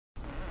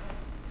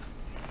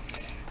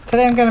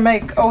Today I'm going to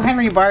make O.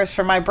 Henry bars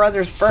for my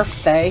brother's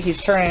birthday.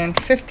 He's turning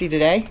 50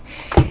 today,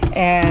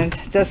 and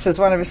this is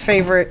one of his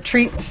favorite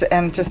treats,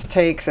 and just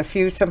takes a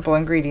few simple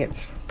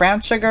ingredients. Brown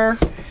sugar,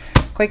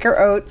 Quaker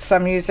oats.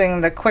 I'm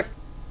using the quick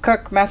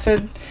cook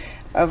method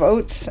of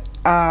oats,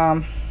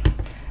 some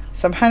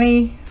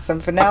honey, some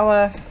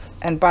vanilla,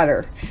 and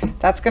butter.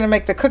 That's going to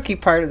make the cookie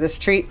part of this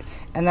treat,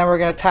 and then we're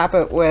going to top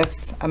it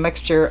with a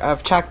mixture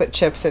of chocolate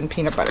chips and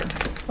peanut butter.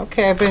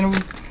 Okay, I've been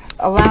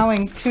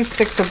allowing 2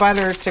 sticks of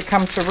butter to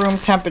come to room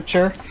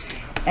temperature,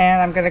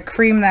 and I'm going to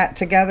cream that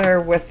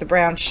together with the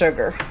brown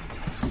sugar.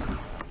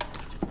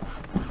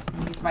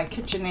 Use my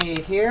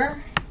KitchenAid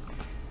here,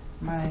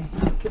 my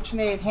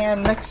KitchenAid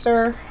hand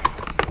mixer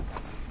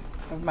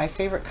of my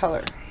favorite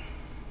color.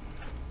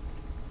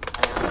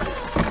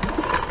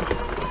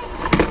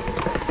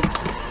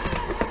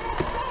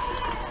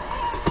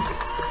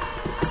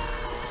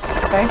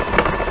 Okay,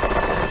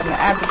 I'm going to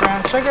add the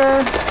brown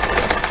sugar,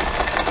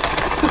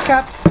 2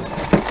 cups.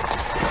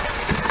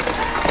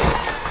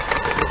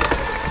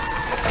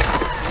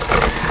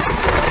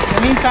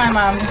 In the meantime,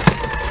 I'm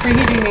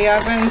preheating the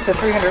oven to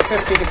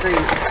 350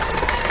 degrees.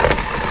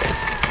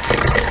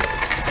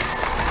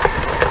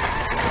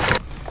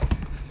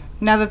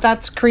 Now that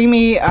that's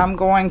creamy, I'm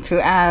going to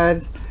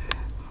add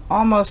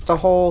almost a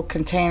whole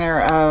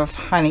container of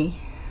honey.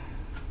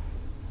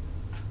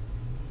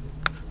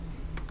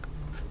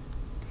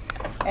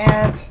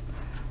 And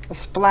a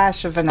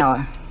splash of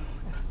vanilla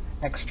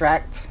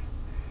extract.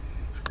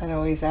 That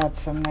always adds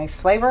some nice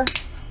flavor.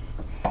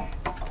 And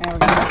we're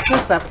going to mix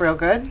this up real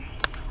good.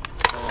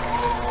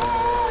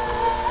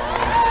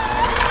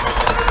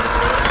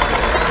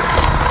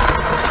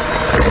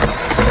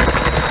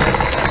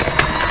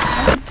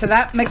 To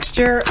that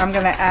mixture, I'm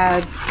going to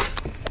add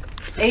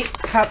 8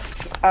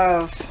 cups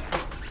of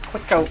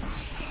quick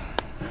oats.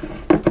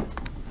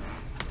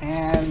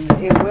 And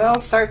it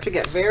will start to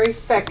get very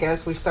thick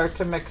as we start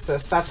to mix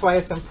this. That's why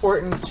it's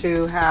important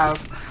to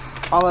have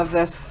all of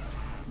this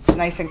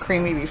nice and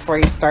creamy before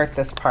you start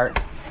this part.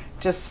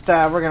 Just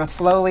we're going to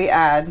slowly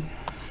add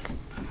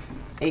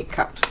 8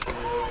 cups.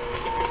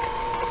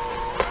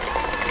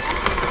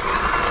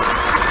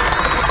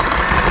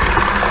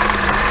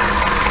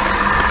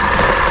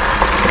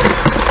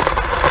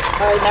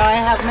 Alright, now I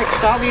have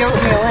mixed all the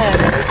oatmeal in.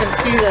 You can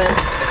see that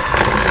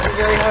it's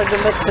very hard to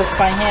mix this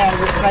by hand.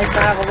 It's nice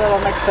to have a little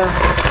mixer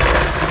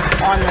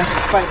on this,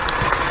 but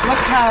look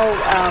how,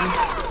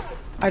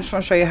 I just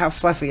want to show you how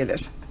fluffy it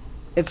is.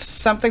 It's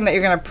something that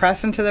you're going to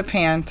press into the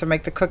pan to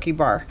make the cookie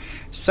bar,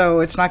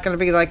 so it's not going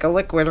to be like a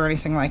liquid or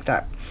anything like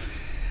that.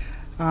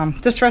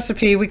 This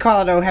recipe, we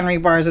call it O. Henry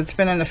bars. It's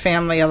been in the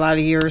family a lot of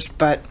years,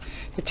 but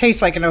it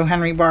tastes like an O.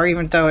 Henry bar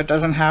even though it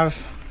doesn't have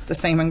the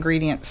same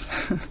ingredients.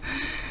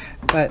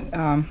 But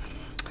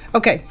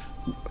okay,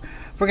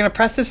 we're going to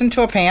press this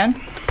into a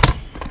pan.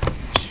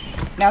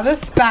 Now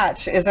this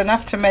batch is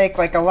enough to make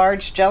like a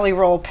large jelly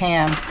roll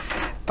pan,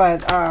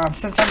 but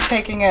since I'm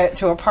taking it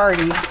to a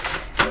party,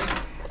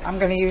 I'm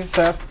going to use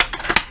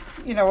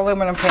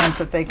aluminum pans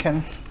that they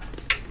can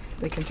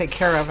take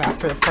care of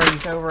after the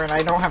party's over, and I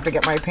don't have to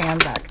get my pan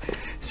back.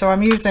 So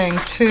I'm using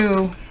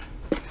 2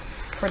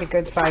 pretty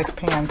good sized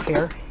pans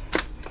here.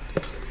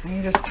 And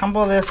you just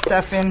tumble this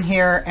stuff in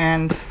here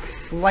and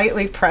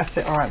lightly press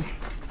it on.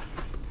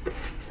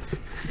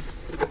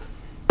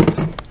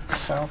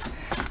 So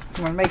I'm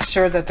going to make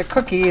sure that the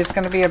cookie is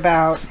going to be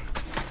about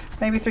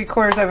maybe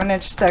 3/4 of an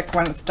inch thick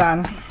when it's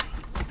done.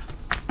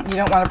 You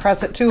don't want to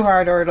press it too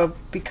hard or it'll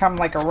become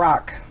like a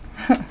rock.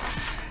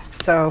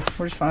 So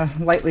we're just going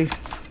to lightly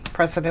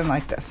press it in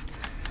like this.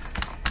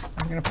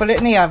 I'm going to put it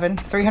in the oven,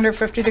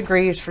 350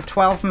 degrees for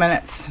 12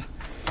 minutes.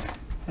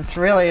 It's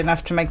really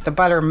enough to make the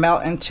butter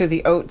melt into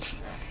the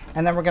oats.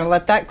 And then we're going to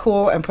let that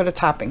cool and put a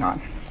topping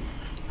on.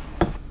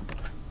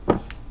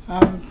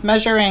 I'm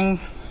measuring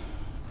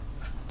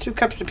 2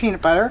 cups of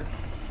peanut butter,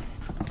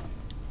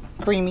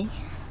 creamy,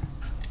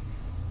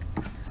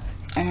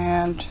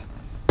 and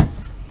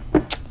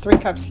 3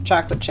 cups of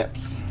chocolate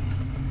chips.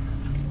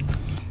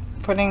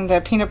 Putting the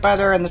peanut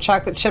butter and the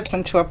chocolate chips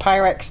into a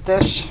Pyrex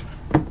dish,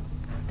 and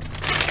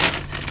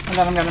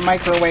then I'm going to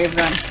microwave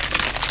them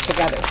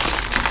together.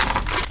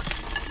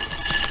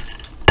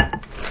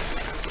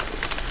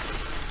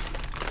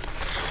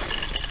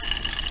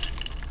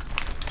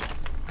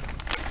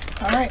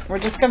 Alright, we're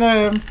just going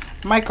to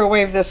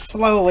microwave this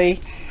slowly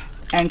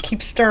and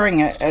keep stirring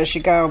it as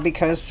you go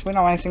because we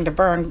don't want anything to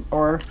burn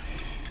or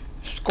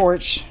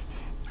scorch,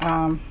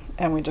 and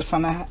we just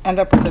want to end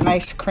up with a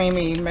nice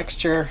creamy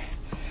mixture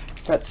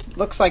that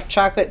looks like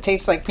chocolate,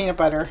 tastes like peanut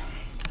butter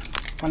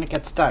when it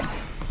gets done.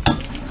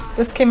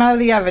 This came out of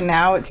the oven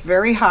now. It's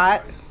very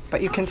hot,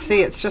 but you can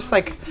see it's just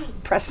like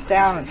pressed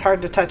down. It's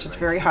hard to touch. It's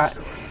very hot.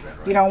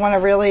 You don't want to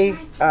really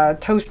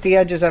toast the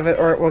edges of it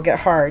or it will get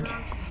hard.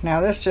 Now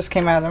this just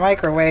came out of the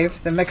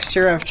microwave, the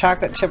mixture of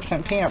chocolate chips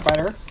and peanut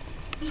butter.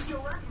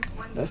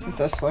 Doesn't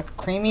this look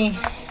creamy?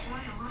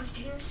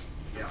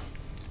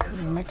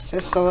 Mix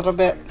this a little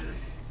bit,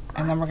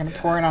 and then we're going to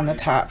pour it on the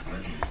top.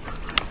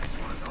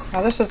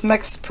 Now this is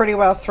mixed pretty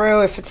well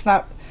through. If it's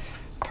not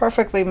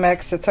perfectly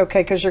mixed, it's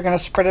okay because you're going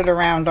to spread it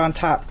around on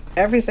top.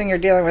 Everything you're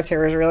dealing with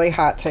here is really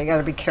hot, so you got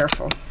to be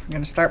careful. I'm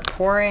going to start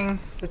pouring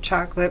the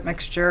chocolate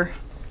mixture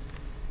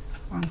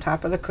on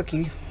top of the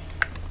cookie.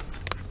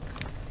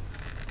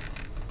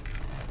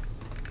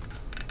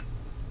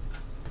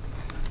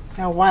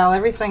 Now while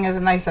everything is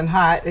nice and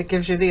hot, it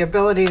gives you the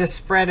ability to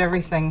spread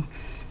everything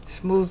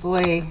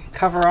smoothly,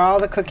 cover all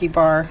the cookie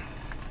bar.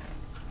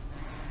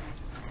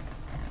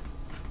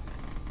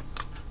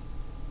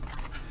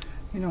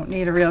 You don't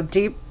need a real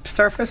deep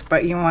surface,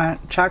 but you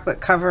want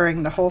chocolate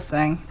covering the whole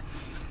thing.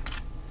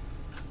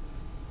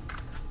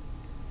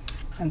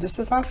 And this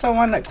is also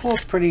one that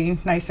cools pretty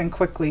nice and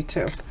quickly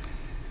too.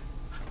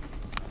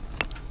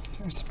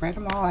 So spread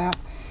them all out.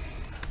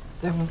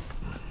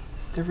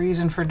 The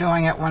reason for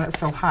doing it when it's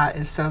so hot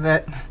is so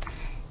that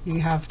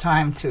you have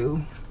time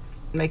to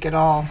make it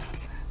all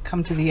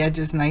come to the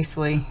edges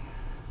nicely.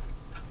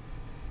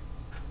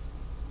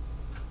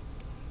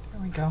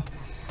 There we go.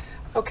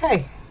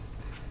 Okay,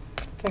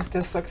 I think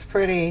this looks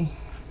pretty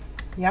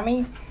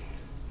yummy.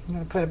 I'm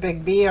going to put a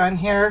big B on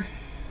here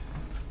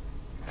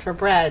for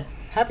Brad.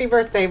 Happy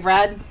birthday,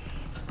 Brad.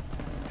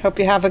 Hope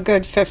you have a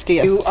good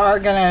 50th. You are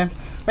going to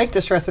make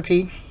this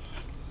recipe.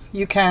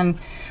 You can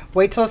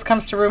wait till this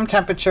comes to room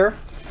temperature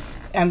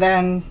and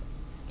then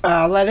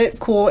let it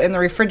cool in the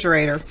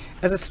refrigerator.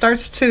 As it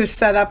starts to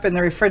set up in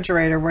the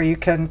refrigerator where you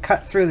can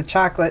cut through the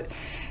chocolate,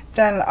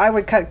 then I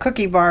would cut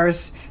cookie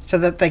bars so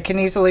that they can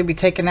easily be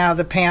taken out of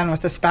the pan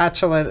with a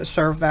spatula to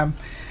serve them.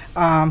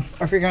 Or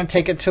if you're going to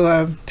take it to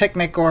a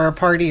picnic or a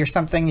party or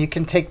something, you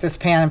can take this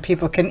pan and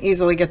people can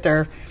easily get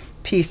their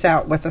piece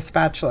out with a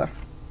spatula.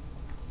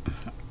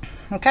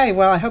 Okay,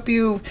 well, I hope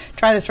you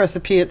try this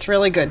recipe. It's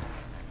really good.